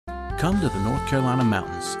Come to the North Carolina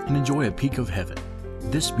mountains and enjoy a peek of heaven.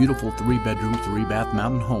 This beautiful 3-bedroom, 3-bath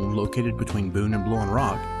mountain home located between Boone and Blowing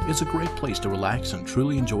Rock is a great place to relax and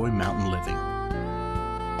truly enjoy mountain living.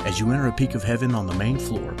 As you enter a peek of heaven on the main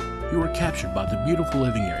floor, you are captured by the beautiful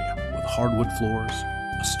living area with hardwood floors,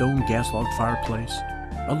 a stone gas log fireplace,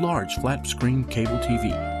 a large flat-screen cable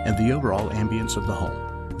TV, and the overall ambience of the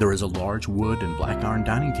home. There is a large wood and black iron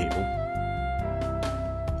dining table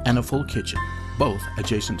and a full kitchen, both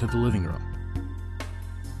adjacent to the living room.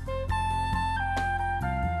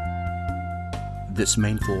 This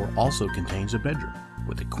main floor also contains a bedroom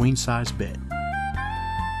with a queen-size bed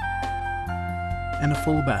and a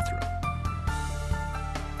full bathroom.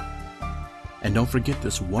 And don't forget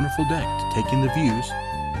this wonderful deck to take in the views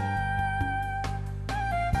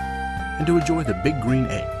and to enjoy the big green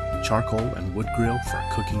egg, charcoal and wood grill for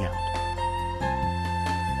cooking out.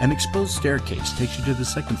 An exposed staircase takes you to the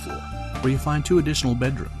second floor, where you find 2 additional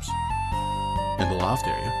bedrooms. In the loft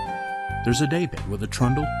area, there's a daybed with a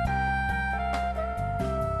trundle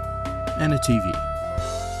and a TV.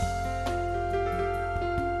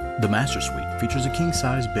 The master suite features a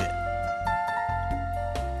king-size bed,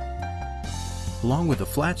 along with a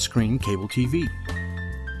flat-screen cable TV,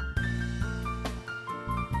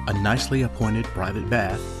 a nicely appointed private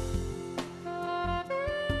bath,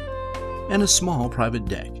 and a small private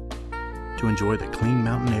deck to enjoy the clean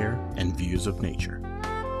mountain air and views of nature.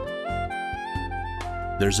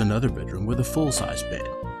 There's another bedroom with a full-size bed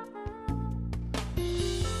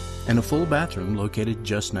and a full bathroom located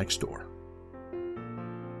just next door.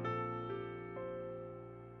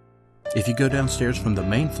 If you go downstairs from the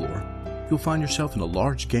main floor, you'll find yourself in a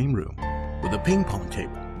large game room with a ping pong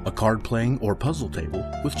table, a card playing or puzzle table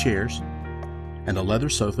with chairs, and a leather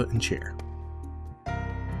sofa and chair.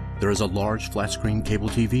 There is a large flat-screen cable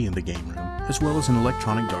TV in the game room, as well as an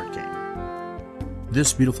electronic dart game.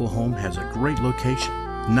 This beautiful home has a great location,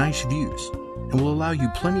 nice views, and will allow you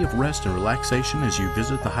plenty of rest and relaxation as you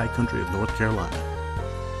visit the high country of North Carolina.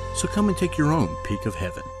 So come and take your own peek of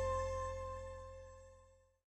heaven.